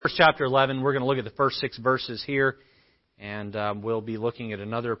First chapter 11, we're going to look at the first 6 verses here, and we'll be looking at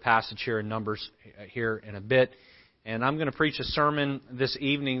another passage here in Numbers here in a bit. And I'm going to preach a sermon this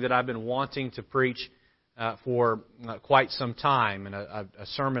evening that I've been wanting to preach for quite some time, and a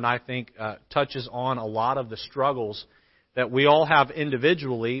sermon I think touches on a lot of the struggles that we all have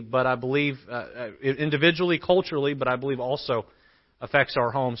individually, but I believe individually, culturally, but I believe also affects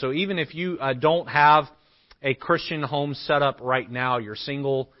our home. So even if you don't have a Christian home set up right now, you're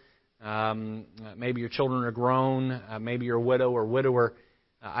single, maybe your children are grown, maybe you're a widow or widower,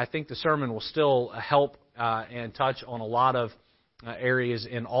 I think the sermon will still help and touch on a lot of areas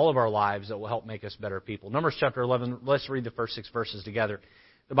in all of our lives that will help make us better people. Numbers chapter 11, let's read the first 6 verses together.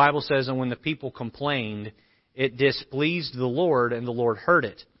 The Bible says, "And when the people complained, it displeased the Lord, and the Lord heard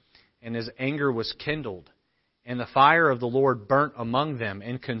it. And His anger was kindled. And the fire of the Lord burnt among them,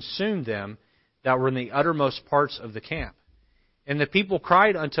 and consumed them that were in the uttermost parts of the camp. And the people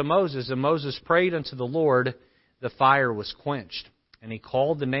cried unto Moses, and Moses prayed unto the Lord. The fire was quenched. And he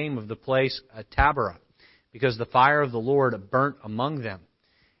called the name of the place Taberah, because the fire of the Lord burnt among them.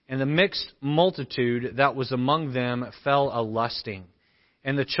 And the mixed multitude that was among them fell a-lusting.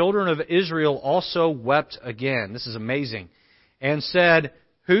 And the children of Israel also wept again." This is amazing. "And said,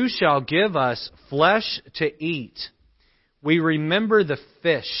 Who shall give us flesh to eat? We remember the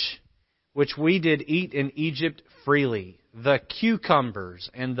fish which we did eat in Egypt freely, the cucumbers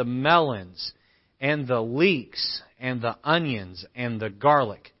and the melons and the leeks and the onions and the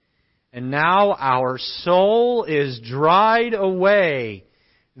garlic. And now our soul is dried away.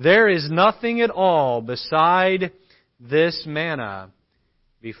 There is nothing at all beside this manna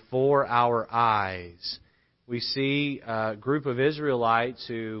before our eyes." We see a group of Israelites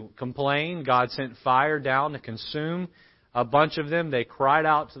who complained. God sent fire down to consume a bunch of them. They cried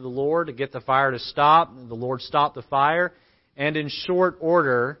out to the Lord to get the fire to stop. The Lord stopped the fire. And in short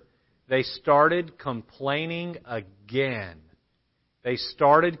order, they started complaining again.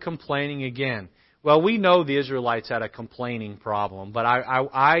 Well, we know the Israelites had a complaining problem, but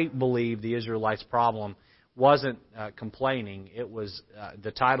I believe the Israelites' problem wasn't complaining. It was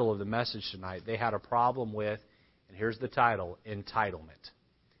the title of the message tonight. They had a problem with, and here's the title, entitlement.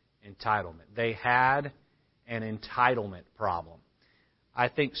 Entitlement. They had an entitlement problem. I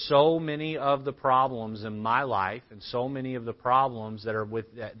think so many of the problems in my life, and so many of the problems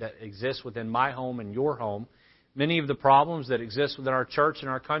that exist within my home and your home, many of the problems that exist within our church and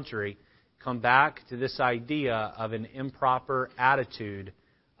our country, come back to this idea of an improper attitude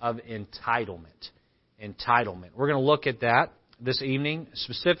of entitlement. Entitlement. We're going to look at that this evening,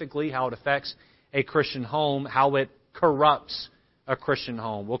 specifically how it affects a Christian home, how it corrupts a Christian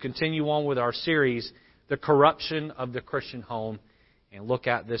home. We'll continue on with our series, The Corruption of the Christian Home, and look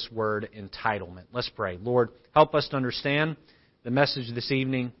at this word, entitlement. Let's pray. Lord, help us to understand the message this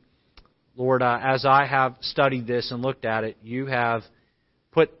evening. Lord, as I have studied this and looked at it, you have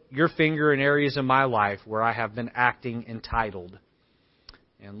put your finger in areas in my life where I have been acting entitled.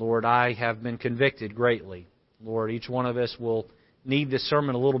 And Lord, I have been convicted greatly. Lord, each one of us will need this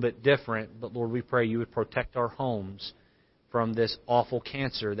sermon a little bit different, but Lord, we pray you would protect our homes from this awful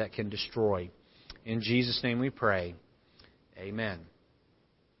cancer that can destroy. In Jesus' name we pray. Amen.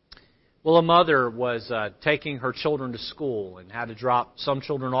 Well, a mother was taking her children to school and had to drop some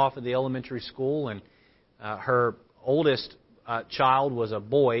children off at the elementary school, and her oldest child was a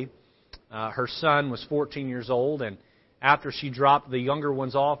boy. Her son was 14 years old, and after she dropped the younger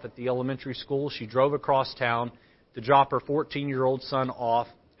ones off at the elementary school, she drove across town to drop her 14-year-old son off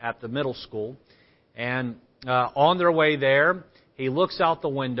at the middle school. And on their way there, he looks out the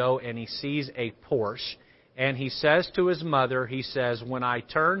window and he sees a Porsche. And he says to his mother, he says, "When I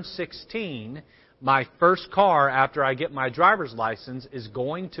turn 16, my first car after I get my driver's license is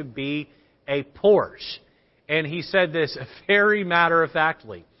going to be a Porsche." And he said this very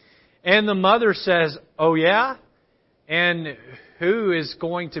matter-of-factly. And the mother says, "Oh yeah? And who is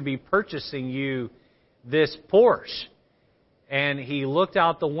going to be purchasing you this Porsche?" And he looked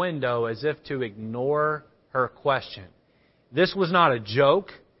out the window as if to ignore her question. This was not a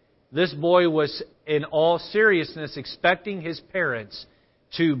joke. This boy was, in all seriousness, expecting his parents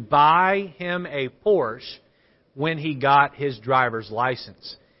to buy him a Porsche when he got his driver's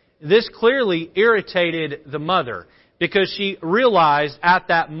license. This clearly irritated the mother because she realized at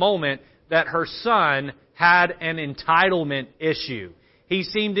that moment that her son had an entitlement issue. He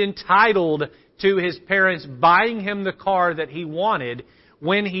seemed entitled to his parents buying him the car that he wanted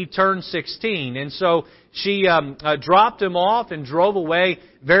when he turned 16. And so she dropped him off and drove away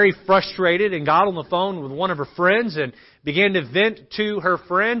very frustrated and got on the phone with one of her friends and began to vent to her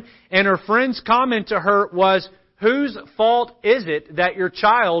friend. And her friend's comment to her was, whose fault is it that your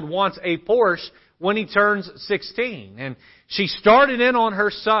child wants a Porsche when he turns 16? And she started in on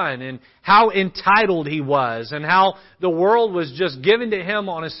her son and how entitled he was and how the world was just given to him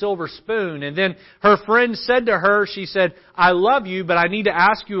on a silver spoon. And then her friend said to her, she said, "I love you, but I need to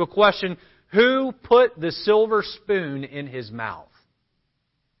ask you a question. Who put the silver spoon in his mouth?"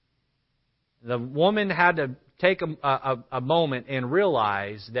 The woman had to take a moment and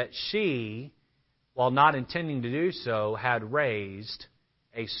realize that she, while not intending to do so, had raised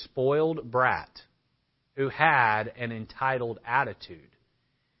a spoiled brat who had an entitled attitude.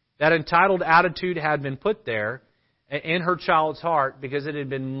 That entitled attitude had been put there in her child's heart because it had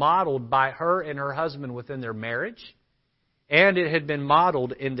been modeled by her and her husband within their marriage, and it had been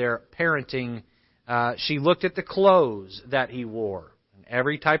modeled in their parenting. She looked at the clothes that he wore. And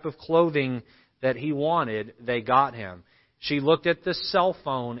every type of clothing that he wanted, they got him. She looked at the cell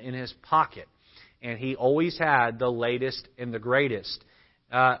phone in his pocket, and he always had the latest and the greatest.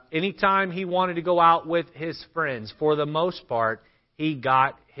 Anytime he wanted to go out with his friends, for the most part, he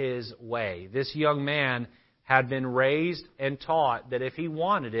got his way. This young man had been raised and taught that if he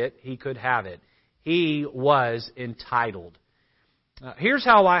wanted it, he could have it. He was entitled. Here's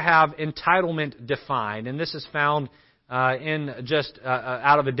how I have entitlement defined, and this is found in just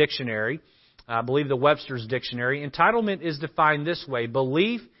out of a dictionary. I believe the Webster's Dictionary. Entitlement is defined this way: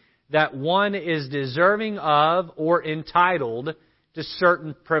 belief that one is deserving of or entitled to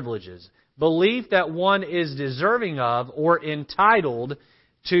certain privileges. Belief that one is deserving of or entitled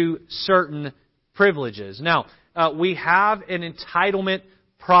to certain privileges. Now, we have an entitlement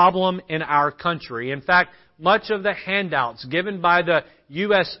problem in our country. In fact, much of the handouts given by the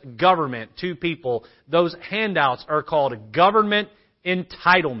U.S. government to people, those handouts are called government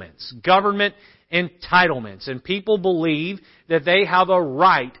entitlements. Government entitlements. And people believe that they have a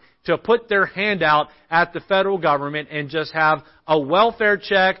right to put their hand out at the federal government and just have a welfare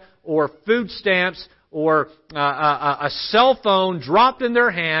check or food stamps or a cell phone dropped in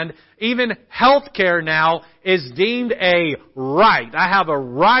their hand. Even health care now is deemed a right. I have a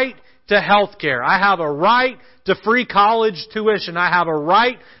right to health care. I have a right to free college tuition. I have a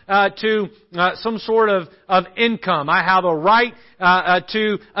right to some sort of income. I have a right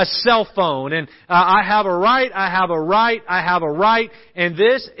to a cell phone. And I have a right, I have a right, I have a right. And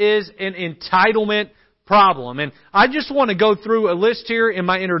this is an entitlement problem. And I just want to go through a list here in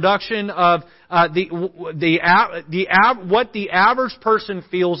my introduction of what the average person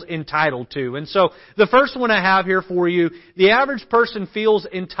feels entitled to. And so the first one I have here for you, the average person feels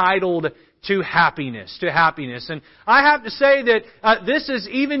entitled to happiness, And I have to say that this is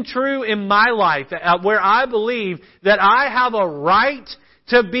even true in my life, where I believe that I have a right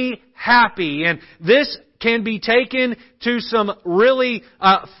to be happy. And this can be taken to some really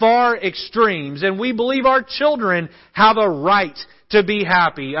far extremes. And we believe our children have a right to be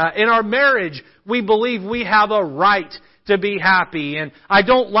happy. In our marriage, we believe we have a right to be happy. And I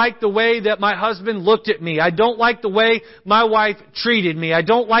don't like the way that my husband looked at me. I don't like the way my wife treated me. I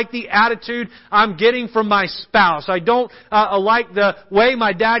don't like the attitude I'm getting from my spouse. I don't like the way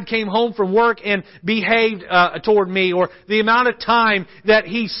my dad came home from work and behaved toward me, or the amount of time that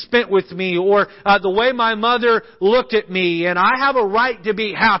he spent with me, or the way my mother looked at me. And I have a right to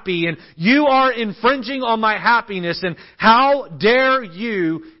be happy, and you are infringing on my happiness, and how dare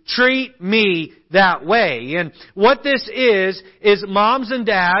you treat me that way. And what this is moms and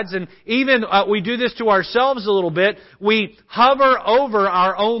dads, and even we do this to ourselves a little bit, we hover over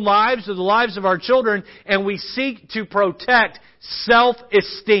our own lives or the lives of our children, and we seek to protect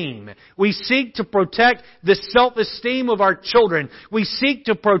self-esteem. We seek to protect the self-esteem of our children. We seek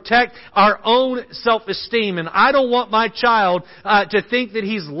to protect our own self-esteem. And I don't want my child to think that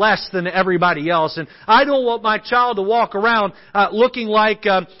he's less than everybody else. And I don't want my child to walk around looking like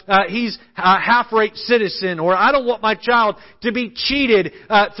he's a half-rate citizen. Or I don't want my child to be cheated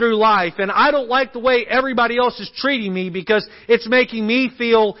through life. And I don't like the way everybody else is treating me because it's making me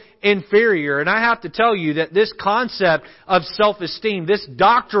feel inferior. And I have to tell you that this concept of self-esteem, this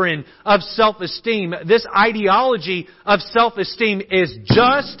doctrine of self-esteem, this ideology of self-esteem is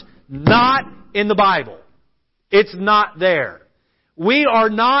just not in the Bible. It's not there. We are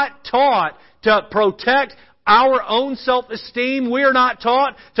not taught to protect our own self-esteem. We are not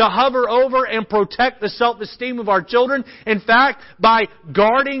taught to hover over and protect the self-esteem of our children. In fact, by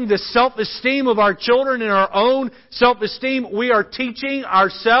guarding the self-esteem of our children and our own self-esteem, we are teaching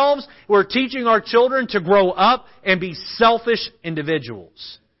ourselves, we're teaching our children to grow up and be selfish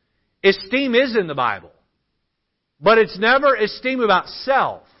individuals. Esteem is in the Bible, but it's never esteem about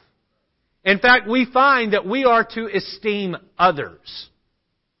self. In fact, we find that we are to esteem others.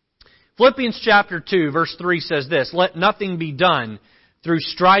 Philippians chapter 2, verse 3 says this, "Let nothing be done through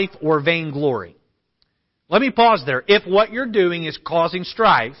strife or vainglory." Let me pause there. If what you're doing is causing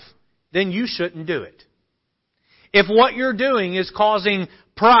strife, then you shouldn't do it. If what you're doing is causing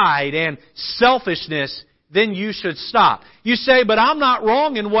pride and selfishness, then you should stop. You say, but I'm not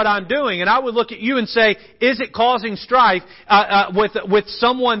wrong in what I'm doing. And I would look at you and say, is it causing strife with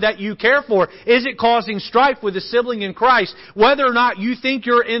someone that you care for? Is it causing strife with a sibling in Christ? Whether or not you think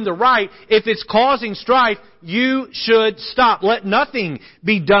you're in the right, if it's causing strife, you should stop. Let nothing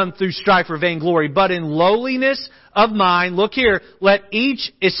be done through strife or vainglory, but in lowliness of mind, look here, let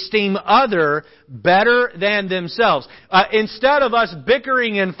each esteem other better than themselves. Instead of us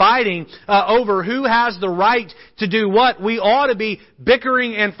bickering and fighting over who has the right to do what, we ought to be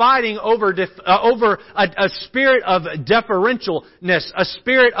bickering and fighting over a spirit of deferentialness, a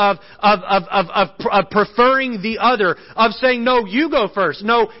spirit of preferring the other, of saying, no, you go first,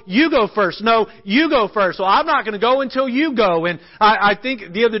 no, you go first, no, you go first. Well, I'm not going to go until you go. And I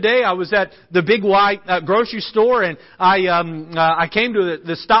think the other day I was at the Big Y grocery store, and I came to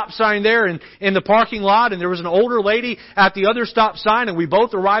the stop sign there in the parking lot, and there was an older lady at the other stop sign, and we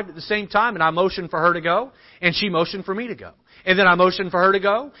both arrived at the same time, and I motioned for her to go, and she motioned for me to go. And then I motioned for her to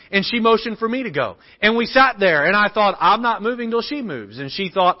go, and she motioned for me to go. And we sat there, and I thought, I'm not moving till she moves. And she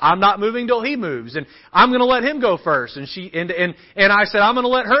thought, I'm not moving till he moves. And I'm going to let him go first. And I said, I'm going to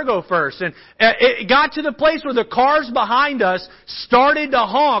let her go first. And it got to the place where the cars behind us started to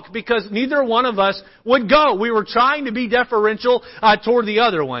honk because neither one of us would go. We were trying to be deferential toward the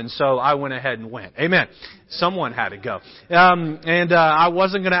other one. So I went ahead and went. Amen. Someone had to go. I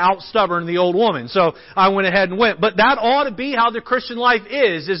wasn't going to out-stubborn the old woman. So I went ahead and went. But that ought to be how the Christian life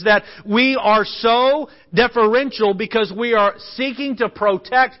is that we are so deferential because we are seeking to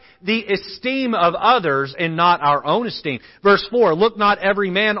protect the esteem of others and not our own esteem. Verse 4, look not every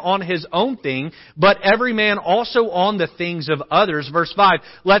man on his own thing, but every man also on the things of others. Verse 5,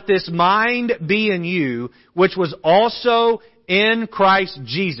 let this mind be in you, which was also in Christ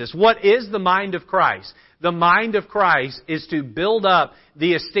Jesus. What is the mind of Christ? The mind of Christ is to build up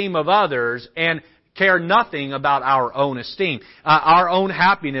the esteem of others and care nothing about our own esteem, our own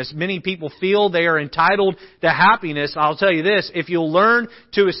happiness. Many people feel they are entitled to happiness. I'll tell you this, if you'll learn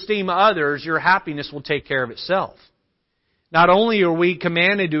to esteem others, your happiness will take care of itself. Not only are we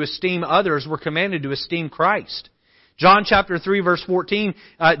commanded to esteem others, we're commanded to esteem Christ. John chapter 3 verse 14,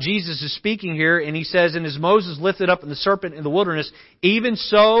 Jesus is speaking here and He says, and as Moses lifted up the serpent in the wilderness, even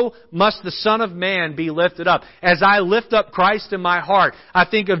so must the Son of Man be lifted up. As I lift up Christ in my heart, I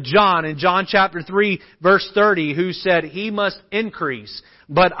think of John in John chapter 3 verse 30, who said, He must increase,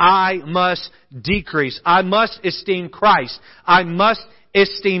 but I must decrease. I must esteem Christ. I must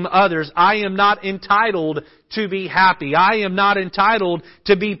esteem others. I am not entitled to be happy. I am not entitled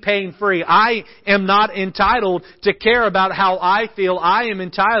to be pain-free. I am not entitled to care about how I feel. I am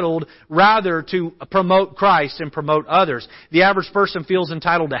entitled rather to promote Christ and promote others. The average person feels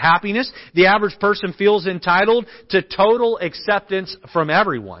entitled to happiness. The average person feels entitled to total acceptance from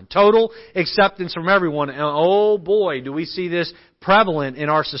everyone. Total acceptance from everyone. And oh boy, do we see this prevalent in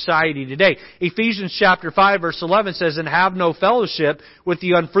our society today. Ephesians chapter 5 verse 11 says, and have no fellowship with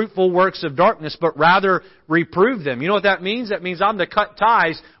the unfruitful works of darkness, but rather reprove them. You know what that means? That means I'm to cut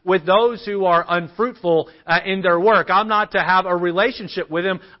ties with those who are unfruitful in their work. I'm not to have a relationship with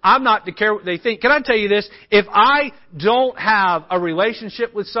them. I'm not to care what they think. Can I tell you this? If I don't have a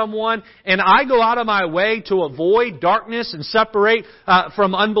relationship with someone and I go out of my way to avoid darkness and separate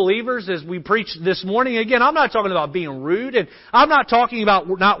from unbelievers as we preached this morning, again, I'm not talking about being rude, and I'm not talking about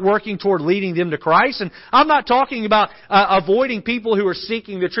not working toward leading them to Christ, and I'm not talking about avoiding people who are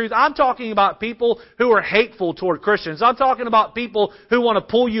seeking the truth. I'm talking about people who are hateful toward Christians. I'm talking about people who want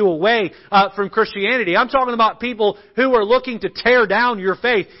to pull you away from Christianity. I'm talking about people who are looking to tear down your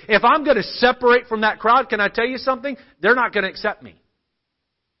faith. If I'm going to separate from that crowd, can I tell you something? They're not going to accept me.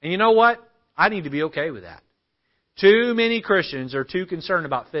 And you know what? I need to be okay with that. Too many Christians are too concerned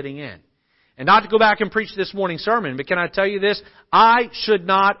about fitting in. And not to go back and preach this morning's sermon, but can I tell you this? I should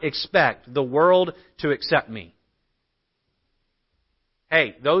not expect the world to accept me.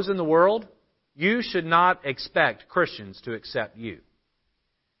 Hey, those in the world, you should not expect Christians to accept you.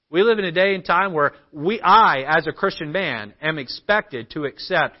 We live in a day and time where I, as a Christian man, am expected to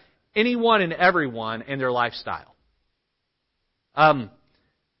accept anyone and everyone in their lifestyle.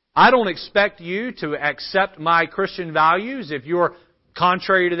 I don't expect you to accept my Christian values if you're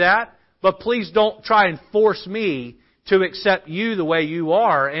contrary to that. But please don't try and force me to accept you the way you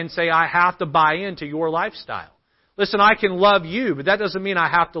are and say I have to buy into your lifestyle. Listen, I can love you, but that doesn't mean I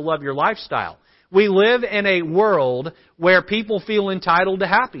have to love your lifestyle. We live in a world where people feel entitled to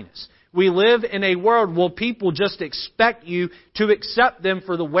happiness. We live in a world where people just expect you to accept them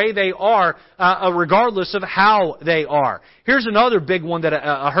for the way they are, regardless of how they are. Here's another big one that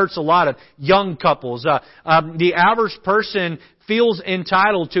hurts a lot of young couples. The average person feels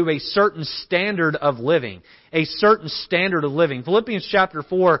entitled to a certain standard of living. A certain standard of living. Philippians chapter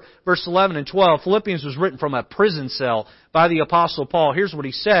 4, verse 11 and 12. Philippians was written from a prison cell by the Apostle Paul. Here's what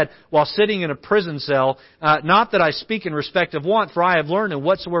he said while sitting in a prison cell. Not that I speak in respect of want, for I have learned in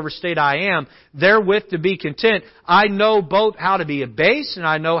whatsoever state I am, therewith to be content. I know both how to be abased and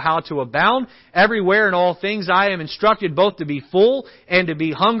I know how to abound. Everywhere in all things I am instructed both to be full and to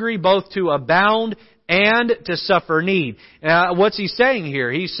be hungry, both to abound and to suffer need. What's he saying here?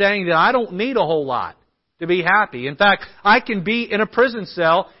 He's saying that I don't need a whole lot to be happy. In fact, I can be in a prison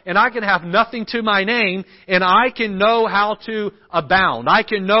cell and I can have nothing to my name and I can know how to abound. I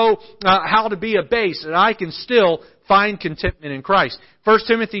can know how to be abased and I can still find contentment in Christ. 1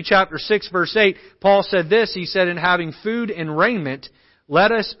 Timothy chapter 6 verse 8, Paul said this, he said, in having food and raiment,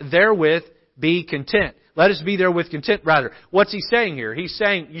 let us therewith be content. Let us be therewith content, rather. What's he saying here? He's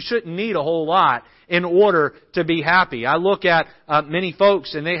saying you shouldn't need a whole lot in order to be happy. I look at many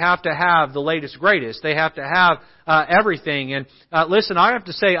folks and they have to have the latest, greatest. They have to have everything. And listen, I have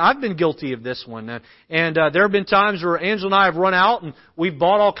to say I've been guilty of this one. And there have been times where Angela and I have run out and we've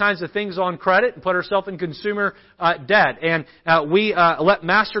bought all kinds of things on credit and put ourselves in consumer debt. And we let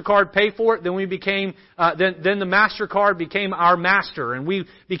MasterCard pay for it. Then we became then the MasterCard became our master, and we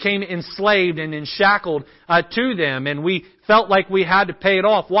became enslaved and enshackled to them. And we felt like we had to pay it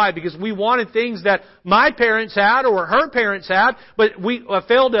off. Why? Because we wanted things that my parents had or her parents had, but we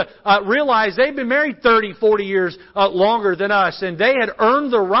failed to realize they've been married 30, 40 years longer than us, and they had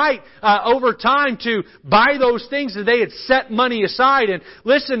earned the right over time to buy those things that they had set money aside. And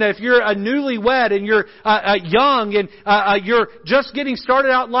listen, if you're a newlywed and you're young and you're just getting started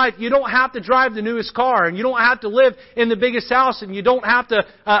out in life, you don't have to drive the newest car, and you don't have to live in the biggest house, and you don't have to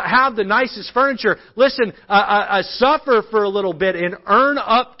have the nicest furniture. Listen, suffer for a little bit and earn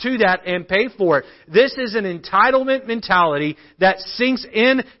up to that and pay for it. This is an entitlement mentality that sinks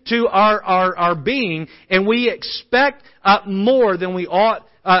into our being, and we expect more than we ought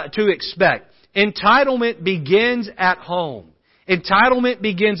to expect. Entitlement begins at home. Entitlement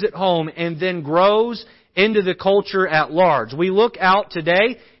begins at home and then grows into the culture at large. We look out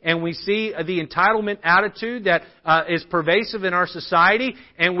today and we see the entitlement attitude that is pervasive in our society,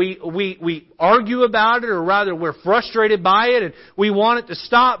 and we argue about it, or rather we're frustrated by it and we want it to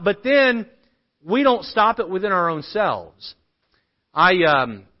stop, but then we don't stop it within our own selves. I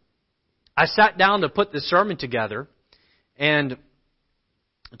sat down to put this sermon together, and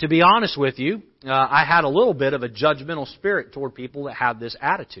to be honest with you, I had a little bit of a judgmental spirit toward people that have this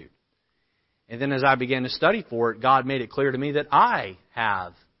attitude. And then as I began to study for it, God made it clear to me that I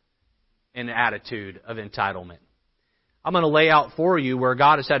have an attitude of entitlement. I'm going to lay out for you where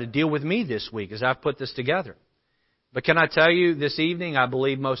God has had to deal with me this week as I've put this together. But can I tell you this evening, I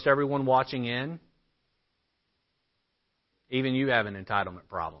believe most everyone watching in, even you have an entitlement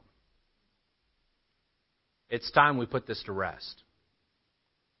problem. It's time we put this to rest.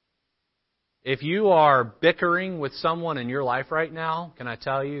 If you are bickering with someone in your life right now, can I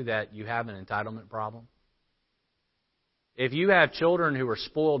tell you that you have an entitlement problem? If you have children who are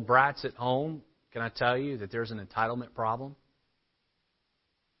spoiled brats at home, can I tell you that there's an entitlement problem?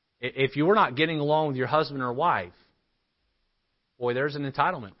 If you're not getting along with your husband or wife, boy, there's an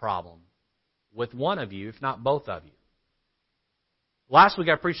entitlement problem with one of you, if not both of you. Last week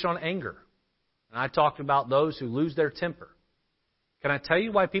I preached on anger, and I talked about those who lose their temper. Can I tell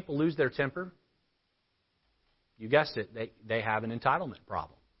you why people lose their temper? You guessed it, they have an entitlement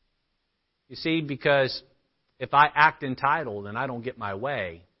problem. You see, because if I act entitled and I don't get my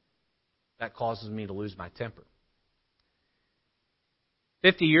way, that causes me to lose my temper.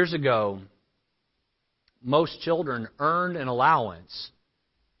 50 years ago, most children earned an allowance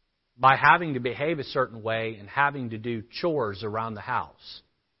by having to behave a certain way and having to do chores around the house.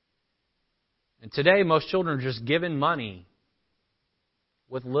 And today, most children are just given money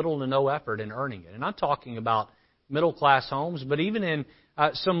with little to no effort in earning it. And I'm talking about middle-class homes, but even in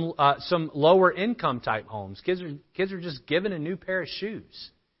some lower-income type homes, kids are just given a new pair of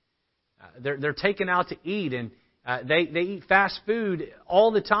shoes. They're taken out to eat, and they eat fast food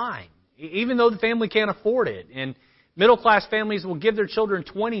all the time, even though the family can't afford it. And middle-class families will give their children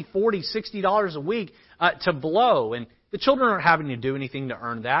 $20, $40, $60 a week to blow, and the children aren't having to do anything to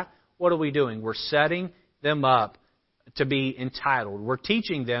earn that. What are we doing? We're setting them up to be entitled. We're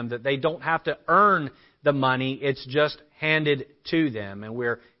teaching them that they don't have to earn the money, it's just handed to them. And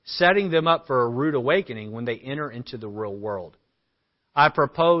we're setting them up for a rude awakening when they enter into the real world. I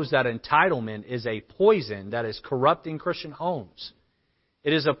propose that entitlement is a poison that is corrupting Christian homes.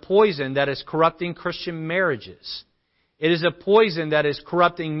 It is a poison that is corrupting Christian marriages. It is a poison that is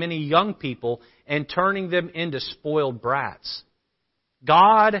corrupting many young people and turning them into spoiled brats.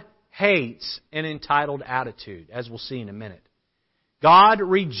 God hates an entitled attitude, as we'll see in a minute. God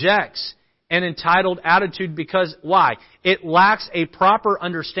rejects an entitled attitude because, why? It lacks a proper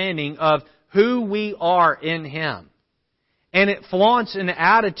understanding of who we are in Him. And it flaunts an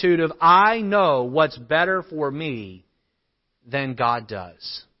attitude of, I know what's better for me than God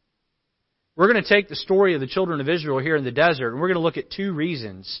does. We're going to take the story of the children of Israel here in the desert, and we're going to look at two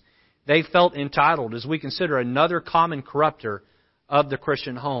reasons they felt entitled as we consider another common corrupter of the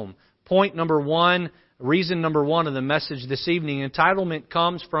Christian home. Point number one, reason number one of the message this evening, entitlement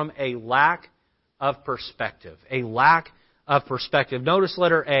comes from a lack of perspective. A lack of perspective. Notice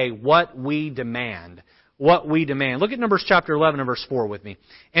letter A, what we demand. What we demand. Look at Numbers chapter 11 and verse 4 with me.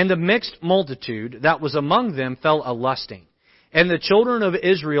 And the mixed multitude that was among them fell a-lusting. And the children of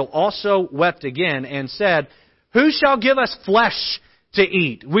Israel also wept again and said, Who shall give us flesh to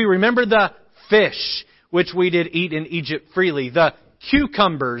eat? We remember the fish which we did eat in Egypt freely, the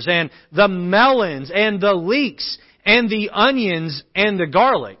cucumbers and the melons and the leeks and the onions and the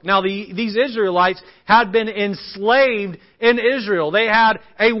garlic. Now these Israelites had been enslaved in Israel. They had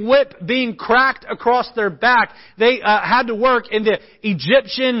a whip being cracked across their back. They had to work in the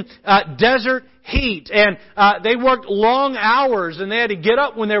Egyptian desert heat, and they worked long hours, and they had to get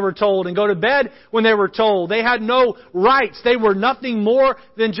up when they were told and go to bed when they were told. They had no rights. They were nothing more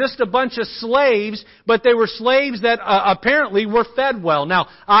than just a bunch of slaves, but they were slaves that apparently were fed well. Now,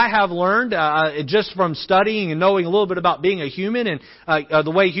 I have learned just from studying and knowing a little bit about being a human and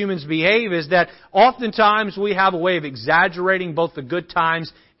the way humans behave is that oftentimes we have a way of exaggerating both the good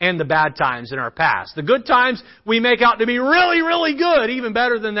times and the bad times in our past. The good times we make out to be really, really good, even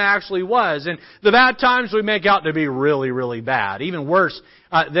better than they actually was. And the bad times we make out to be really, really bad, even worse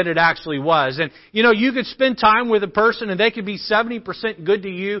than it actually was. And, you know, you could spend time with a person and they could be 70% good to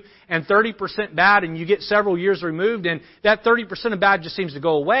you and 30% bad, and you get several years removed and that 30% of bad just seems to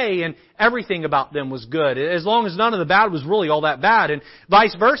go away and everything about them was good. As long as none of the bad was really all that bad. And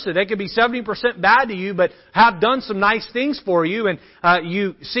vice versa. They could be 70% bad to you but have done some nice things for you, and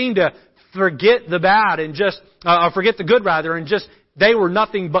you seem to forget the bad and just, forget the good rather, and just they were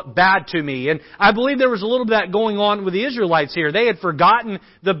nothing but bad to me. And I believe there was a little bit of that going on with the Israelites here. They had forgotten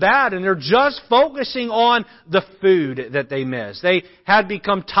the bad and they're just focusing on the food that they missed. They had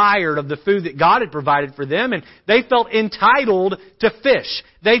become tired of the food that God had provided for them, and they felt entitled to fish.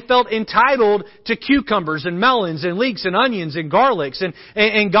 They felt entitled to cucumbers and melons and leeks and onions and garlics.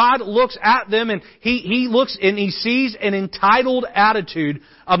 And God looks at them and He looks and He sees an entitled attitude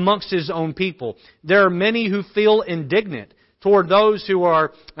amongst His own people. There are many who feel indignant toward those who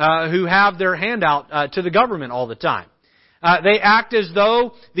have their hand out to the government all the time.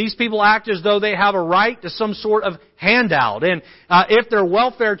 These people act as though they have a right to some sort of handout. And if their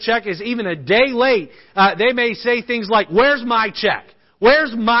welfare check is even a day late, they may say things like, "Where's my check?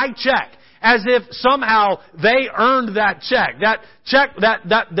 Where's my check?" As if somehow they earned that check. That check,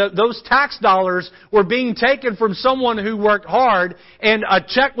 those tax dollars were being taken from someone who worked hard, and a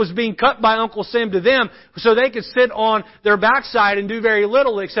check was being cut by Uncle Sam to them so they could sit on their backside and do very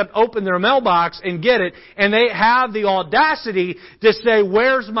little except open their mailbox and get it. And they have the audacity to say,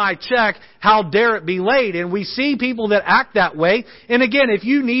 "Where's my check? How dare it be late?" And we see people that act that way. And again, if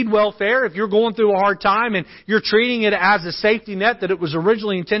you need welfare, if you're going through a hard time and you're treating it as a safety net that it was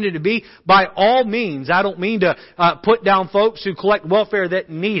originally intended to be, by all means. I don't mean to put down folks who collect welfare that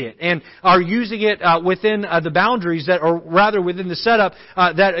need it and are using it within the boundaries that, or rather within the setup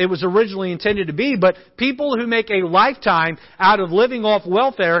that it was originally intended to be. But people who make a lifetime out of living off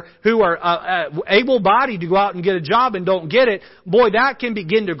welfare, who are able-bodied to go out and get a job and don't get it, boy, that can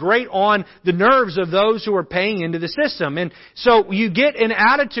begin to grate on the nerves of those who are paying into the system. And so you get an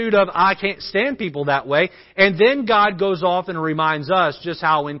attitude of, "I can't stand people that way," and then God goes off and reminds us just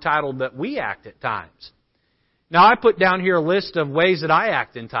how entitled that we act at times. Now, I put down here a list of ways that I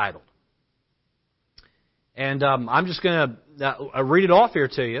act entitled. And I'm just going to read it off here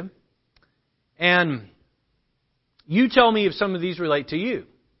to you. And you tell me if some of these relate to you.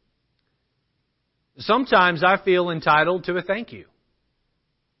 Sometimes I feel entitled to a thank you.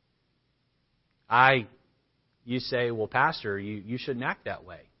 You say, "Well, Pastor, you shouldn't act that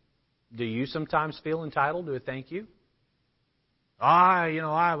way." Do you sometimes feel entitled to a thank you?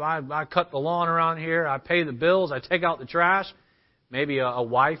 I cut the lawn around here. I pay the bills. I take out the trash. Maybe a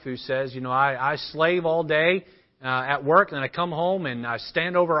wife who says, I slave all day at work, and then I come home and I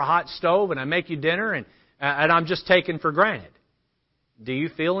stand over a hot stove and I make you dinner, and I'm just taken for granted. Do you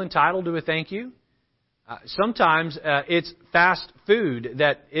feel entitled to a thank you? Sometimes it's fast food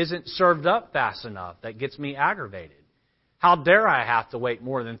that isn't served up fast enough that gets me aggravated. How dare I have to wait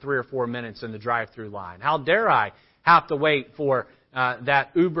more than 3 or 4 minutes in the drive-through line? How dare I have to wait for that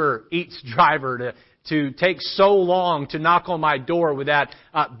Uber Eats driver to take so long to knock on my door with that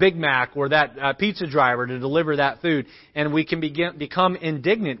Big Mac or that pizza driver to deliver that food? And we can become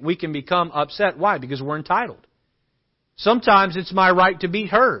indignant. We can become upset. Why? Because we're entitled. Sometimes it's my right to be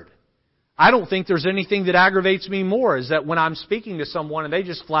heard. I don't think there's anything that aggravates me more is that when I'm speaking to someone and they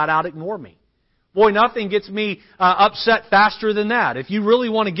just flat out ignore me. Boy, nothing gets me upset faster than that. If you really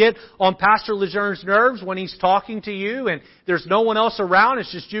want to get on Pastor Lejeune's nerves when he's talking to you and there's no one else around,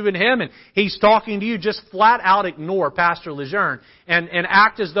 it's just you and him, and he's talking to you, just flat out ignore Pastor Lejeune and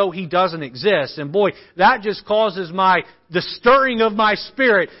act as though he doesn't exist. And boy, that just causes the stirring of my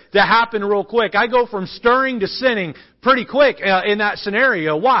spirit to happen real quick. I go from stirring to sinning pretty quick in that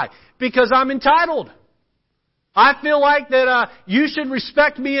scenario. Why? Because I'm entitled. I feel like that you should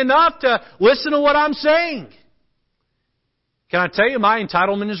respect me enough to listen to what I'm saying. Can I tell you, my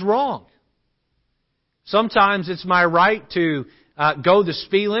entitlement is wrong. Sometimes it's my right to go the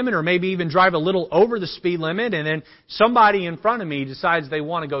speed limit or maybe even drive a little over the speed limit, and then somebody in front of me decides they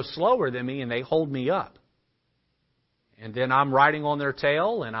want to go slower than me and they hold me up. And then I'm riding on their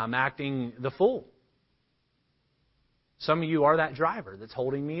tail and I'm acting the fool. Some of you are that driver that's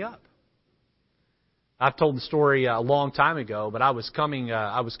holding me up. I've told the story a long time ago, but I was coming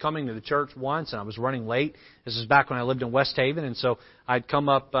to the church once, and I was running late. This is back when I lived in West Haven, and so I'd come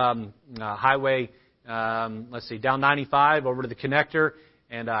up highway, down 95 over to the connector,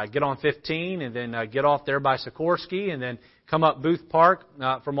 and get on 15, and then get off there by Sikorsky, and then come up Booth Park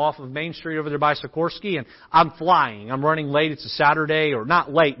from off of Main Street over there by Sikorsky, and I'm flying. I'm running late. It's a Saturday, or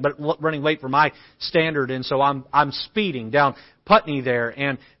not late, but running late for my standard, and so I'm speeding down Putney there,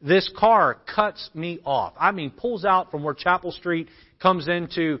 and this car cuts me off. I mean, pulls out from where Chapel Street comes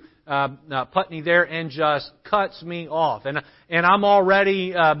into Putney there and just cuts me off. And I'm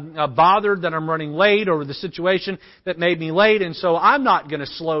already bothered that I'm running late over the situation that made me late, and so I'm not going to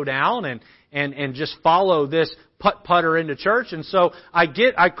slow down and just follow this putter into church. And so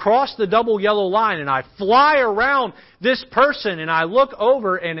I cross the double yellow line and I fly around this person and I look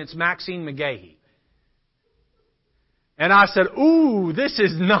over and it's Maxine McGahee. And I said, ooh, this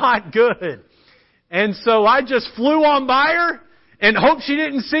is not good. And so I just flew on by her and hoped she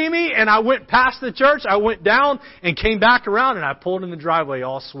didn't see me. And I went past the church. I went down and came back around and I pulled in the driveway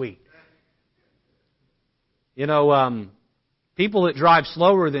all sweet. You know, people that drive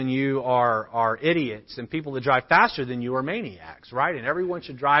slower than you are idiots. And people that drive faster than you are maniacs, right? And everyone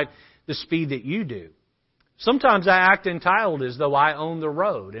should drive the speed that you do. Sometimes I act entitled as though I own the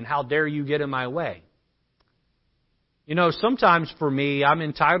road. And how dare you get in my way? You know, sometimes for me, I'm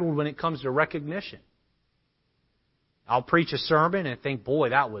entitled when it comes to recognition. I'll preach a sermon and think, boy,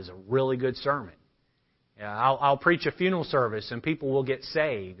 that was a really good sermon. I'll preach a funeral service and people will get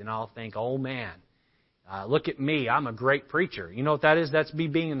saved. And I'll think, oh man, look at me, I'm a great preacher. You know what that is? That's me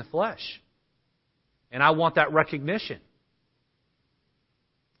being in the flesh. And I want that recognition.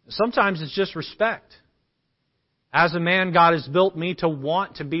 Sometimes it's just respect. As a man, God has built me to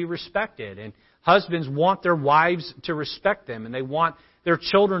want to be respected. And husbands want their wives to respect them, and they want their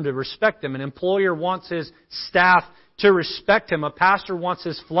children to respect them. An employer wants his staff to respect him. A pastor wants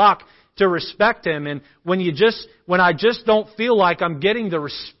his flock to respect him. And when I just don't feel like I'm getting the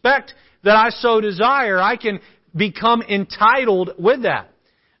respect that I so desire, I can become entitled with that.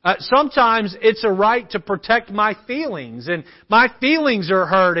 Sometimes it's a right to protect my feelings, and my feelings are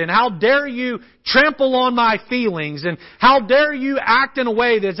hurt, and how dare you trample on my feelings, and how dare you act in a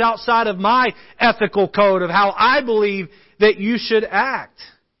way that's outside of my ethical code of how I believe that you should act.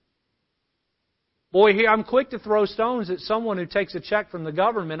 Boy, here I'm quick to throw stones at someone who takes a check from the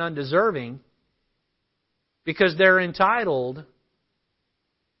government undeserving because they're entitled,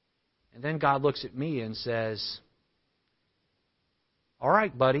 and then God looks at me and says, all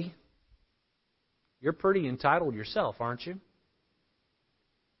right, buddy, you're pretty entitled yourself, aren't you?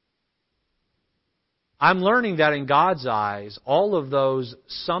 I'm learning that in God's eyes, all of those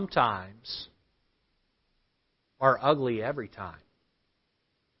sometimes are ugly every time.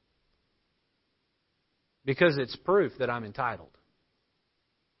 Because it's proof that I'm entitled.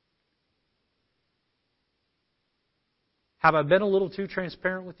 Have I been a little too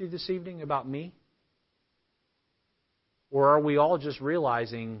transparent with you this evening about me? Or are we all just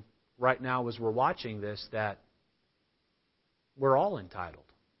realizing right now as we're watching this that we're all entitled?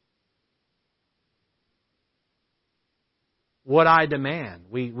 What I demand.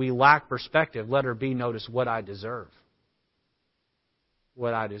 We lack perspective. Let her be, notice, what I deserve.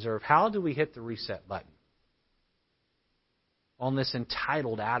 what I deserve. How do we hit the reset button on this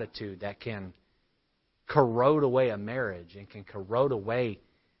entitled attitude that can corrode away a marriage and can corrode away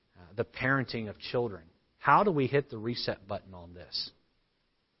the parenting of children? How do we hit the reset button on this?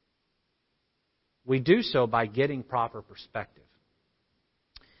 We do so by getting proper perspective.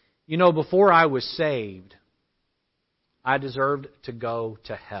 You know, before I was saved, I deserved to go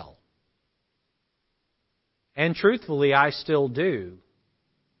to hell. And truthfully, I still do.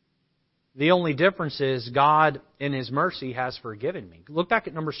 The only difference is God, in His mercy, has forgiven me. Look back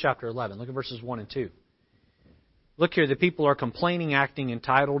at Numbers chapter 11. Look at verses 1 and 2. Look here, the people are complaining, acting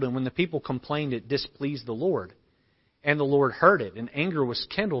entitled, and when the people complained, it displeased the Lord. And the Lord heard it, and anger was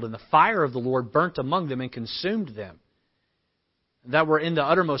kindled, and the fire of the Lord burnt among them and consumed them that were in the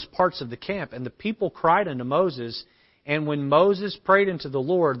uttermost parts of the camp. And the people cried unto Moses, and when Moses prayed unto the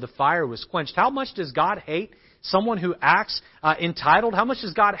Lord, the fire was quenched. How much does God hate someone who acts entitled? How much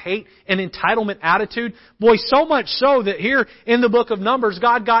does God hate an entitlement attitude? Boy, so much so that here in the book of Numbers,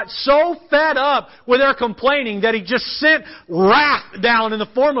 God got so fed up with their complaining that He just sent wrath down in the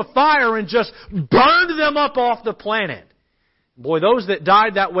form of fire and just burned them up off the planet. Boy, those that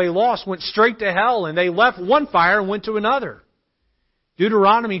died that way lost went straight to hell, and they left one fire and went to another.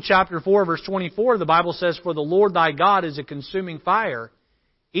 Deuteronomy chapter 4, verse 24, the Bible says, "For the Lord thy God is a consuming fire,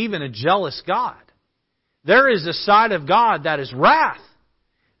 even a jealous God." There is a side of God that is wrath.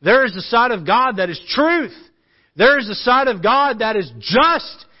 There is a side of God that is truth. There is a side of God that is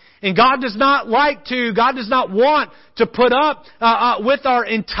just. And God does not want to put up with our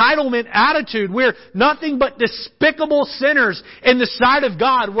entitlement attitude. We're nothing but despicable sinners in the sight of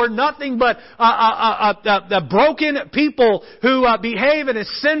God. We're nothing but broken people who behave in a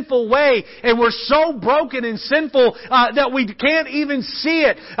sinful way. And we're so broken and sinful that we can't even see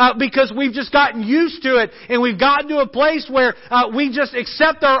it because we've just gotten used to it. And we've gotten to a place where we just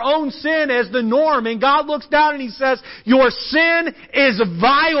accept our own sin as the norm. And God looks down and He says, "Your sin is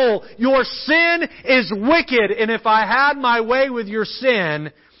vile. Your sin is wicked. And if I had my way with your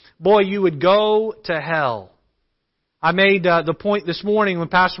sin, boy, you would go to hell." I made the point this morning when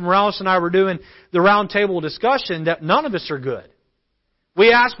Pastor Morales and I were doing the roundtable discussion that none of us are good.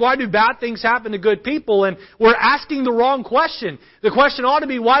 We ask, why do bad things happen to good people? And we're asking the wrong question. The question ought to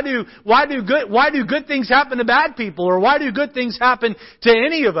be, why do good things happen to bad people? Or why do good things happen to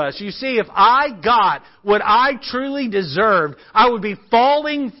any of us? You see, if I got what I truly deserved, I would be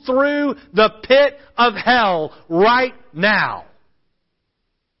falling through the pit of hell right now.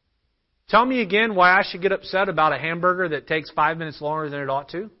 Tell me again why I should get upset about a hamburger that takes 5 minutes longer than it ought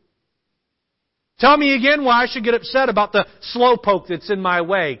to. Tell me again why I should get upset about the slow poke that's in my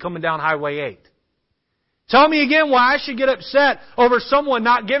way coming down Highway 8. Tell me again why I should get upset over someone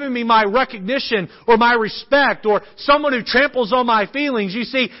not giving me my recognition or my respect, or someone who tramples on my feelings. You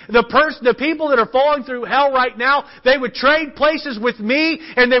see, the people that are falling through hell right now, they would trade places with me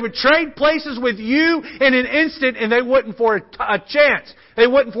and they would trade places with you in an instant, and they wouldn't for a chance. They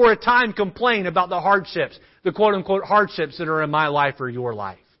wouldn't for a time complain about the hardships, the quote-unquote hardships that are in my life or your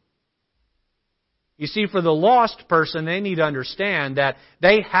life. You see, for the lost person, they need to understand that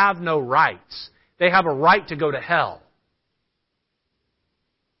they have no rights. They have a right to go to hell.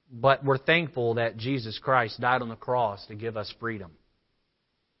 But we're thankful that Jesus Christ died on the cross to give us freedom.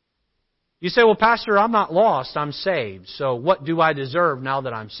 You say, well, Pastor, I'm not lost, I'm saved. So what do I deserve now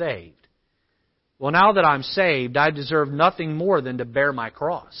that I'm saved? Well, now that I'm saved, I deserve nothing more than to bear my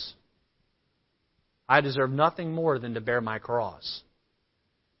cross. I deserve nothing more than to bear my cross.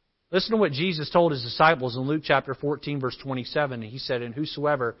 Listen to what Jesus told His disciples in Luke chapter 14, verse 27. He said, "And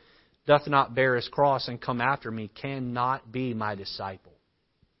whosoever doth not bear his cross and come after me cannot be my disciple."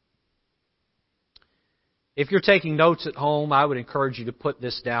 If you're taking notes at home, I would encourage you to put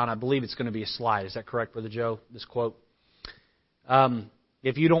this down. I believe it's going to be a slide. Is that correct, Brother Joe, this quote?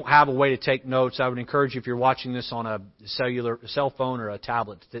 If you don't have a way to take notes, I would encourage you, if you're watching this on a cell phone or a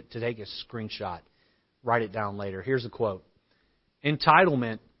tablet, to take a screenshot. Write it down later. Here's the quote.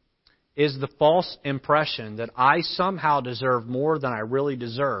 "Entitlement is the false impression that I somehow deserve more than I really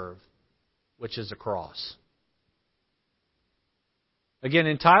deserve, which is a cross." Again,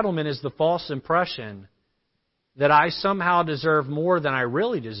 entitlement is the false impression that I somehow deserve more than I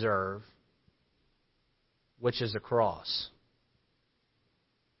really deserve, which is a cross.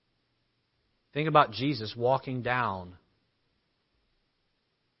 Think about Jesus walking down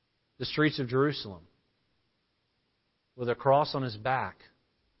the streets of Jerusalem with a cross on His back.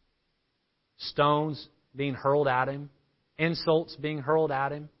 Stones being hurled at Him. Insults being hurled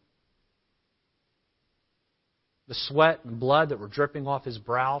at Him. The sweat and blood that were dripping off His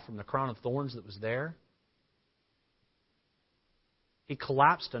brow from the crown of thorns that was there. he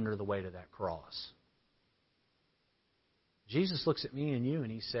collapsed under the weight of that cross. Jesus looks at me and you and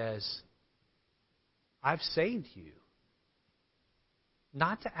He says, I've saved you.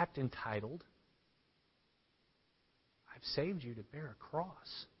 Not to act entitled. I've saved you to bear a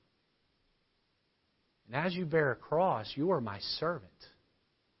cross. And as you bear a cross, you are my servant.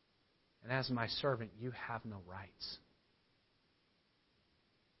 And as my servant, you have no rights.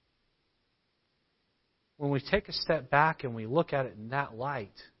 When we take a step back and we look at it in that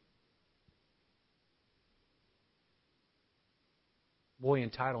light, boy,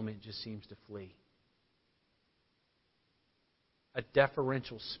 entitlement just seems to flee. A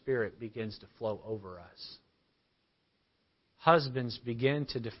deferential spirit begins to flow over us. Husbands begin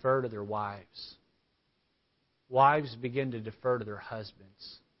to defer to their wives. Wives begin to defer to their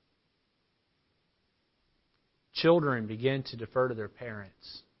husbands. Children begin to defer to their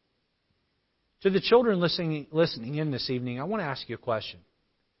parents. To the children listening in this evening, I want to ask you a question.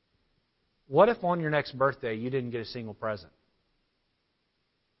 What if on your next birthday you didn't get a single present?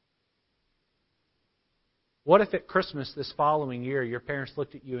 What if at Christmas this following year your parents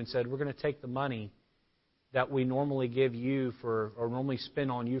looked at you and said, we're going to take the money that we normally give you for, or normally spend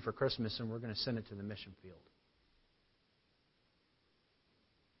on you for Christmas, and we're going to send it to the mission field?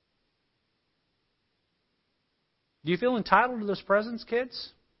 Do you feel entitled to those presents, kids?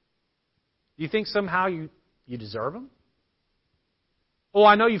 Do you think somehow you deserve them? Oh,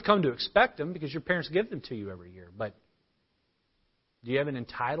 I know you've come to expect them because your parents give them to you every year, but do you have an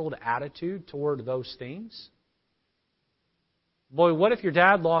entitled attitude toward those things? Boy, what if your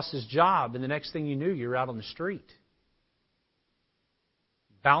dad lost his job and the next thing you knew, you're out on the street?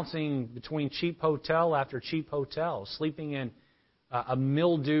 Bouncing between cheap hotel after cheap hotel, sleeping in a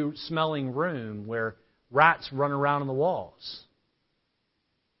mildew-smelling room where rats run around on the walls.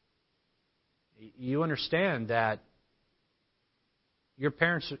 You understand that your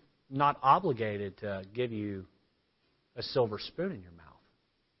parents are not obligated to give you a silver spoon in your mouth.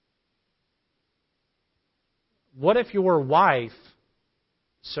 What if your wife,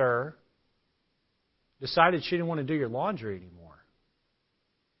 sir, decided she didn't want to do your laundry anymore?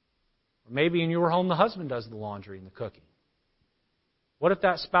 Or maybe in your home the husband does the laundry and the cooking. What if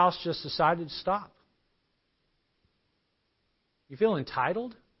that spouse just decided to stop? You feel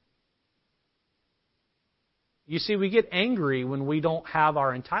entitled? You see, we get angry when we don't have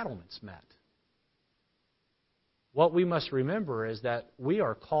our entitlements met. What we must remember is that we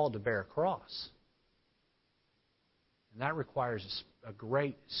are called to bear a cross. And that requires a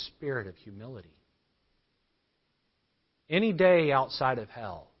great spirit of humility. Any day outside of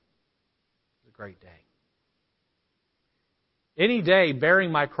hell is a great day. Any day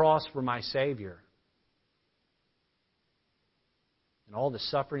bearing my cross for my Savior and all the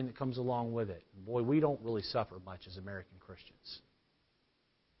suffering that comes along with it. And boy, we don't really suffer much as American Christians.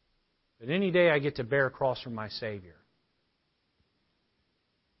 But any day I get to bear a cross for my Savior,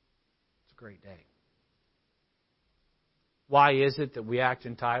 it's a great day. Why is it that we act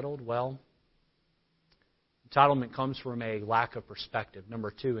entitled? Well, entitlement comes from a lack of perspective.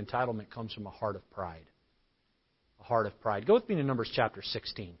 Number 2, entitlement comes from a heart of pride. A heart of pride. Go with me to Numbers chapter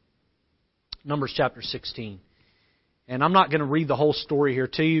 16. Numbers chapter 16. And I'm not going to read the whole story here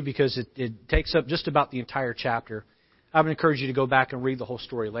to you because it takes up just about the entire chapter. I would encourage you to go back and read the whole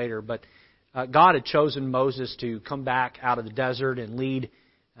story later. But God had chosen Moses to come back out of the desert and lead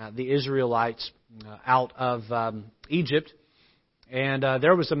the Israelites out of Egypt. And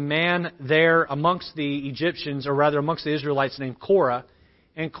there was a man there amongst the Egyptians, or rather amongst the Israelites, named Korah.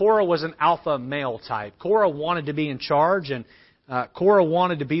 And Korah was an alpha male type. Korah wanted to be in charge, and Korah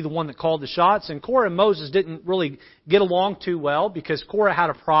wanted to be the one that called the shots. And Korah and Moses didn't really get along too well because Korah had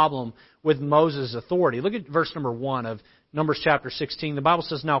a problem with Moses' authority. Look at verse number 1 of Numbers chapter 16. The Bible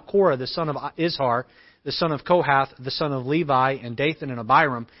says, Now Korah, the son of Izhar, the son of Kohath, the son of Levi, and Dathan and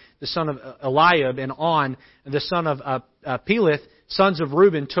Abiram, the son of Eliab, and On, the son of Peleth, sons of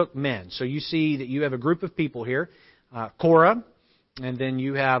Reuben, took men. So you see that you have a group of people here. Korah, and then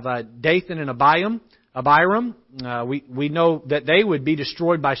you have Dathan and Abiram. We know that they would be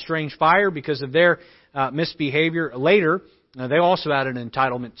destroyed by strange fire because of their misbehavior later. They also had an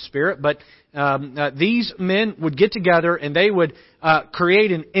entitlement spirit. But these men would get together and they would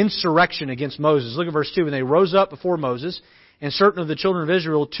create an insurrection against Moses. Look at verse 2. And they rose up before Moses, and certain of the children of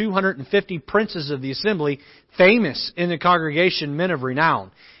Israel, 250 princes of the assembly, famous in the congregation, men of renown.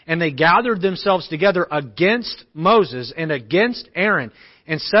 And they gathered themselves together against Moses and against Aaron,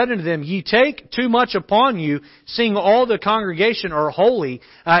 and said unto them, Ye take too much upon you, seeing all the congregation are holy,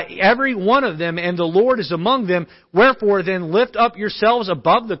 every one of them, and the Lord is among them. Wherefore then lift up yourselves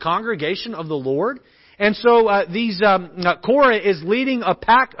above the congregation of the Lord? And so Korah is leading a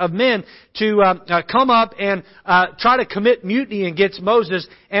pack of men to come up and try to commit mutiny against Moses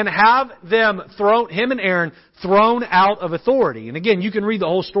and have them him and Aaron thrown out of authority. And again, you can read the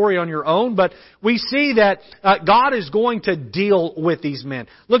whole story on your own, but we see that God is going to deal with these men.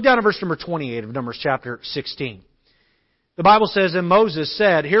 Look down at verse number 28 of Numbers chapter 16. The Bible says, "And Moses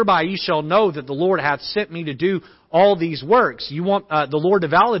said, Hereby ye shall know that the Lord hath sent me to do all these works." You want the Lord to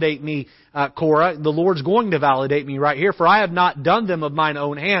validate me, Korah. The Lord's going to validate me right here. "For I have not done them of mine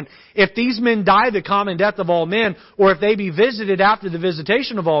own hand. If these men die the common death of all men, or if they be visited after the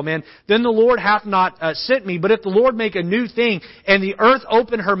visitation of all men, then the Lord hath not sent me. But if the Lord make a new thing, and the earth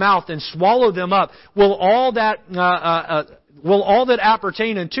open her mouth and swallow them up, will all that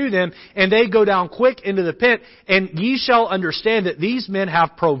appertain unto them, and they go down quick into the pit, and ye shall understand that these men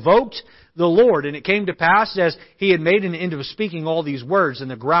have provoked the Lord. And it came to pass, as he had made an end of speaking all these words,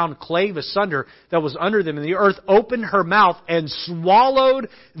 and the ground clave asunder that was under them, and the earth opened her mouth and swallowed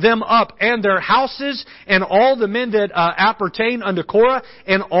them up, and their houses, and all the men that appertain unto Korah,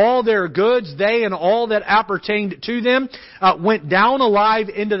 and all their goods, they and all that appertained to them, went down alive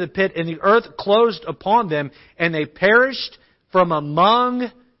into the pit, and the earth closed upon them, and they perished from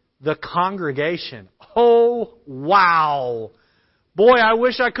among the congregation." Oh, wow. Boy, I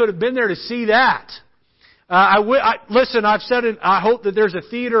wish I could have been there to see that. Listen, I've said it, I hope that there's a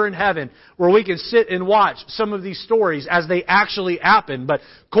theater in heaven where we can sit and watch some of these stories as they actually happen. But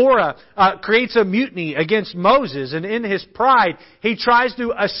Korah creates a mutiny against Moses, and in his pride, he tries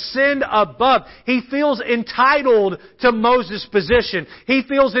to ascend above. He feels entitled to Moses' position. He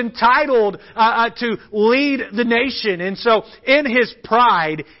feels entitled to lead the nation. And so, in his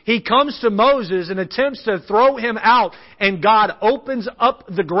pride, he comes to Moses and attempts to throw him out, and God opens up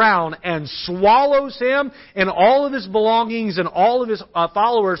the ground and swallows him and all of his belongings and all of his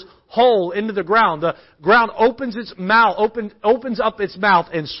followers whole into the ground. The ground opens up its mouth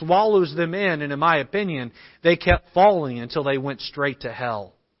and swallows them in. And in my opinion, they kept falling until they went straight to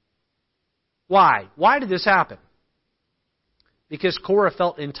hell. Why? Why did this happen? Because Korah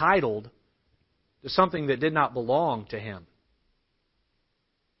felt entitled to something that did not belong to him.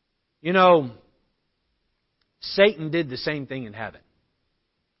 You know, Satan did the same thing in heaven.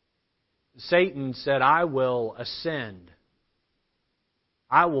 Satan said, "I will ascend.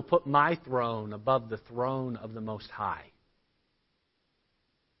 I will put my throne above the throne of the Most High."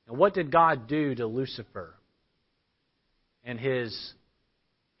 And what did God do to Lucifer and his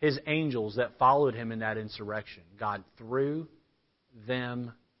angels that followed him in that insurrection? God threw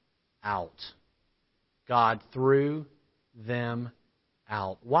them out. God threw them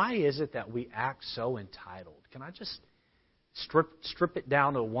out. Why is it that we act so entitled? Can I just strip it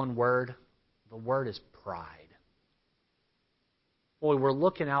down to one word? The word is pride. Boy, we're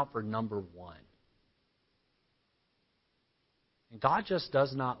looking out for number one. And God just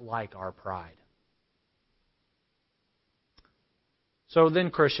does not like our pride. So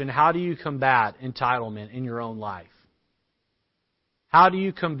then, Christian, how do you combat entitlement in your own life? How do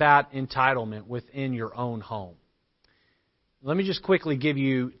you combat entitlement within your own home? Let me just quickly give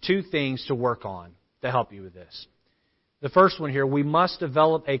you two things to work on to help you with this. The first one here, we must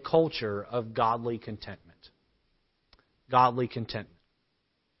develop a culture of godly contentment. Godly contentment.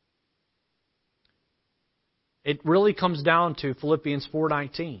 It really comes down to Philippians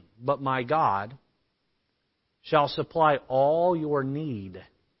 4:19. "But my God shall supply all your need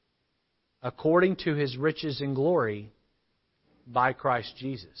according to His riches and glory by Christ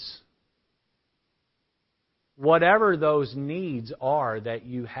Jesus." Whatever those needs are that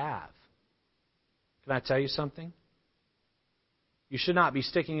you have. Can I tell you something? You should not be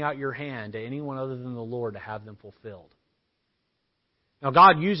sticking out your hand to anyone other than the Lord to have them fulfilled. Now,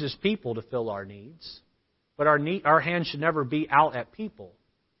 God uses people to fill our needs, but our hand should never be out at people.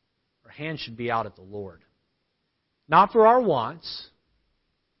 Our hand should be out at the Lord. Not for our wants,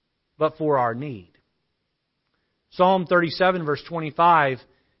 but for our need. Psalm 37, verse 25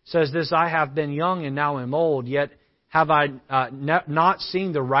 says this, "I have been young and now am old, yet have I not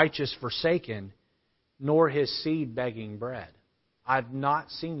seen the righteous forsaken, nor his seed begging bread." I've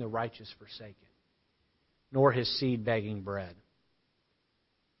not seen the righteous forsaken, nor his seed begging bread.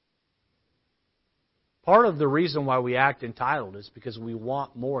 Part of the reason why we act entitled is because we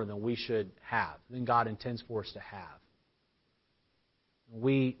want more than we should have, than God intends for us to have.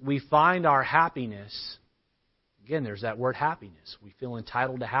 We find our happiness, again, there's that word happiness. We feel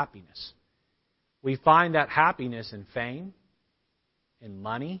entitled to happiness. We find that happiness in fame, in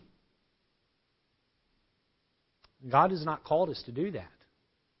money. God has not called us to do that.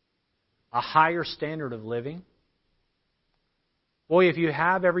 A higher standard of living. Boy, if you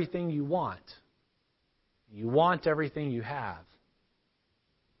have everything you want, you want everything you have,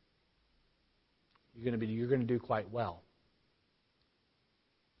 you're going to do quite well.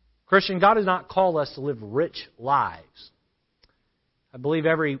 Christian, God does not call us to live rich lives. I believe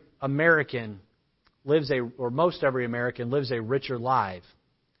every American most every American lives a richer life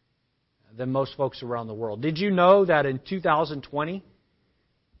than most folks around the world. Did you know that in 2020,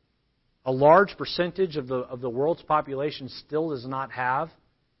 a large percentage of the world's population still does not have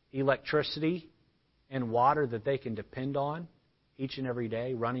electricity and water that they can depend on each and every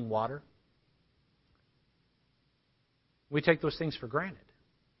day, running water? We take those things for granted.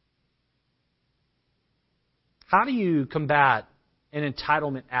 How do you combat an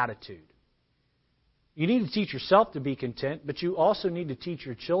entitlement attitude? You need to teach yourself to be content, but you also need to teach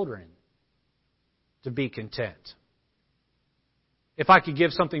your children to be content. If I could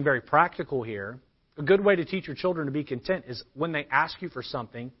give something very practical here, a good way to teach your children to be content is when they ask you for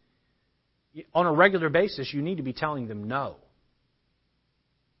something, on a regular basis, you need to be telling them no.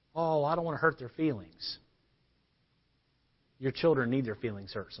 Oh, I don't want to hurt their feelings. Your children need their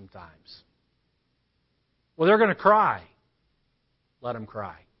feelings hurt sometimes. Well, they're going to cry. Let them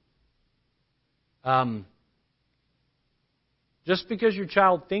cry. Just because your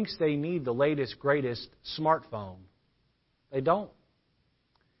child thinks they need the latest, greatest smartphone, they don't.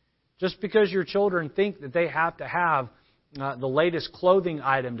 Just because your children think that they have to have the latest clothing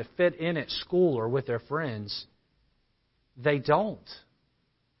item to fit in at school or with their friends, they don't.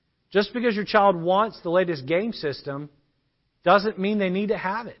 Just because your child wants the latest game system doesn't mean they need to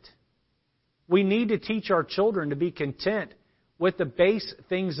have it. We need to teach our children to be content with the base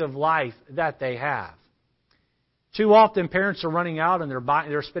things of life that they have. Too often parents are running out and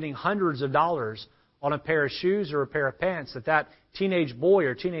they're spending hundreds of dollars on a pair of shoes or a pair of pants that teenage boy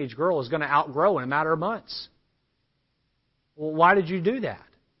or teenage girl is going to outgrow in a matter of months. Well, why did you do that?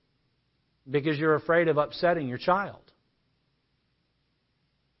 Because you're afraid of upsetting your child.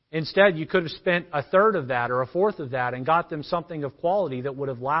 Instead, you could have spent a third of that or a fourth of that and got them something of quality that would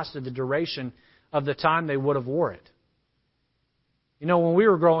have lasted the duration of the time they would have wore it. You know, when we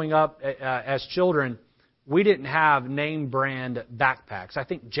were growing up as children, we didn't have name brand backpacks. I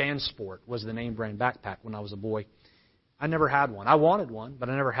think JanSport was the name brand backpack when I was a boy. I never had one. I wanted one, but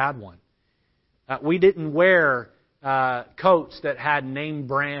I never had one. We didn't wear coats that had name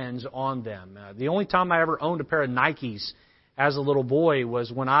brands on them. The only time I ever owned a pair of Nikes as a little boy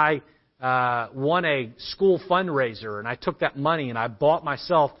was when I won a school fundraiser, and I took that money and I bought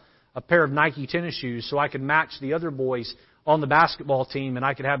myself a pair of Nike tennis shoes so I could match the other boys on the basketball team and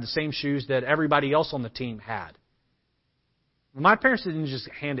I could have the same shoes that everybody else on the team had. My parents didn't just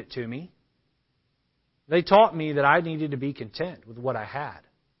hand it to me. They taught me that I needed to be content with what I had.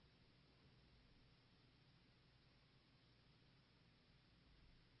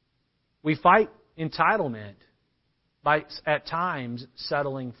 We fight entitlement by, at times,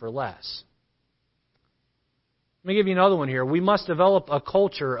 settling for less. Let me give you another one here. We must develop a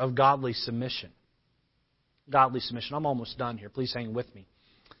culture of godly submission. Godly submission. I'm almost done here. Please hang with me.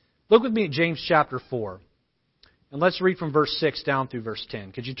 Look with me at James chapter 4. And let's read from verse 6 down through verse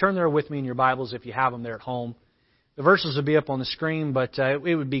 10. Could you turn there with me in your Bibles if you have them there at home? The verses will be up on the screen, but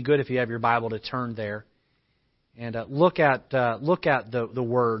it would be good if you have your Bible to turn there. And look at the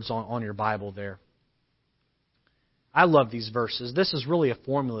words on your Bible there. I love these verses. This is really a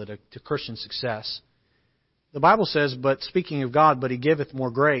formula to Christian success. The Bible says, but speaking of God, but He giveth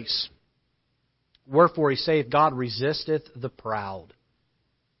more grace. Wherefore He saith, God resisteth the proud,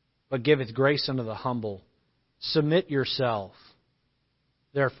 but giveth grace unto the humble. Submit yourself,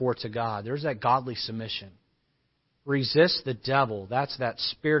 therefore, to God. There's that godly submission. Resist the devil. That's that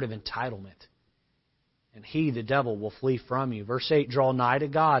spirit of entitlement. And he, the devil, will flee from you. Verse 8, draw nigh to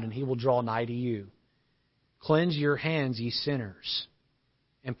God, and He will draw nigh to you. Cleanse your hands, ye sinners,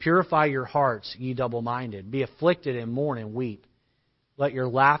 and purify your hearts, ye double-minded. Be afflicted and mourn and weep. Let your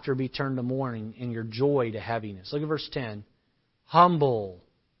laughter be turned to mourning and your joy to heaviness. Look at verse 10. Humble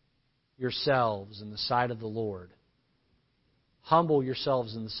yourselves in the sight of the Lord. Humble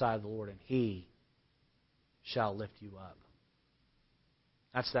yourselves in the sight of the Lord, and He shall lift you up.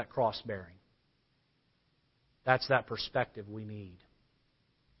 That's that cross-bearing. That's that perspective we need.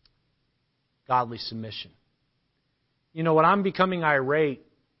 Godly submission. You know, when I'm becoming irate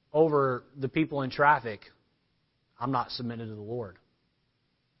over the people in traffic, I'm not submitted to the Lord.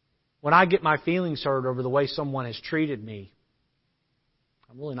 When I get my feelings hurt over the way someone has treated me,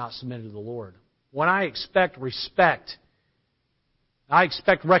 I'm really not submitted to the Lord. When I expect respect, I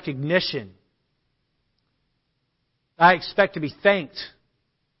expect recognition, I expect to be thanked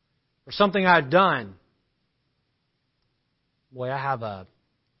for something I've done, boy, I have a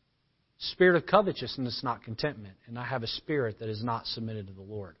Spirit of covetousness is not contentment, and I have a spirit that is not submitted to the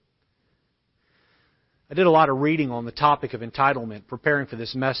Lord. I did a lot of reading on the topic of entitlement, preparing for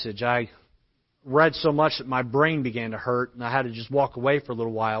this message. I read so much that my brain began to hurt, and I had to just walk away for a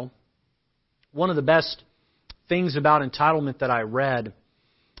little while. One of the best things about entitlement that I read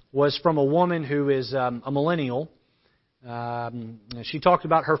was from a woman who is a millennial. She talked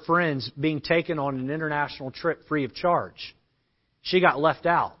about her friends being taken on an international trip free of charge. She got left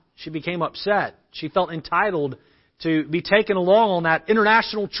out. She became upset. She felt entitled to be taken along on that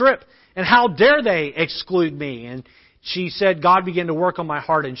international trip. And how dare they exclude me? And she said, God began to work on my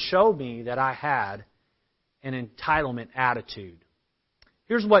heart and show me that I had an entitlement attitude.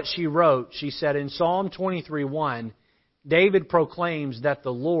 Here's what she wrote. She said in Psalm 23:1, David proclaims that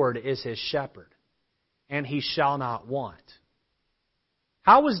the Lord is his shepherd, and he shall not want.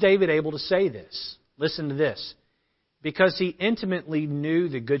 How was David able to say this? Listen to this. Because he intimately knew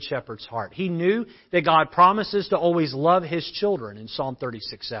the Good Shepherd's heart. He knew that God promises to always love His children in Psalm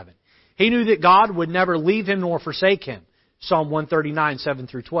 36:7. He knew that God would never leave him nor forsake him, Psalm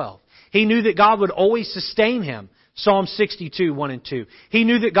 139:7-12. He knew that God would always sustain him, Psalm 62:1 and 2. He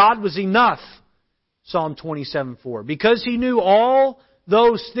knew that God was enough, Psalm 27:4. Because he knew all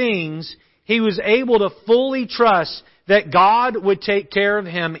those things, he was able to fully trust that God would take care of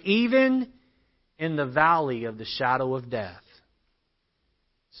him even in the valley of the shadow of death,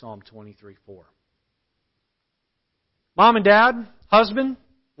 Psalm 23:4. Mom and Dad, husband,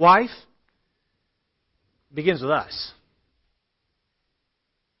 wife, begins with us.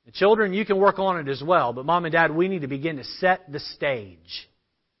 The children, you can work on it as well, but Mom and Dad, we need to begin to set the stage.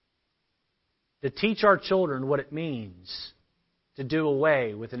 To teach our children what it means to do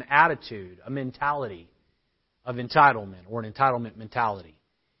away with an attitude, a mentality of entitlement, or an entitlement mentality.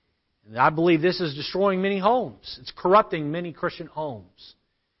 And I believe this is destroying many homes. It's corrupting many Christian homes,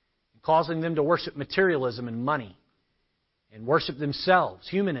 causing them to worship materialism and money, and worship themselves,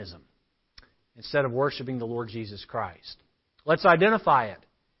 humanism, instead of worshiping the Lord Jesus Christ. Let's identify it.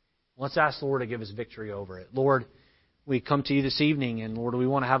 Let's ask the Lord to give us victory over it. Lord, we come to you this evening, and Lord, we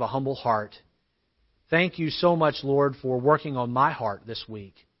want to have a humble heart. Thank you so much, Lord, for working on my heart this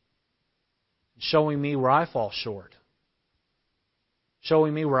week, showing me where I fall short,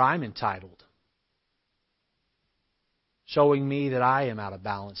 showing me where I'm entitled, showing me that I am out of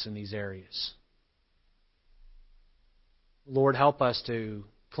balance in these areas. Lord, help us to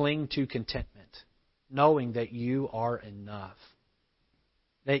cling to contentment, knowing that you are enough,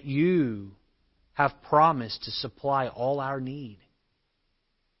 that you have promised to supply all our need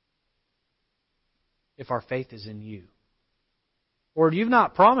if our faith is in you. Lord, you've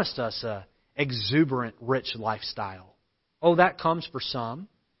not promised us an exuberant, rich lifestyle. Oh, that comes for some,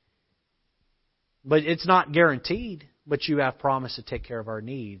 but it's not guaranteed. But you have promised to take care of our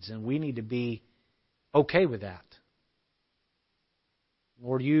needs, and we need to be okay with that.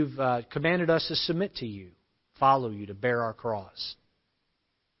 Lord, you've commanded us to submit to you, follow you, to bear our cross.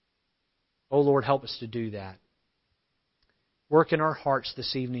 Oh, Lord, help us to do that. Work in our hearts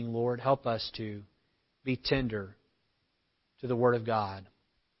this evening, Lord. Help us to be tender to the Word of God.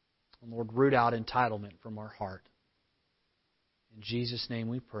 And Lord, root out entitlement from our heart. In Jesus' name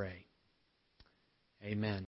we pray. Amen.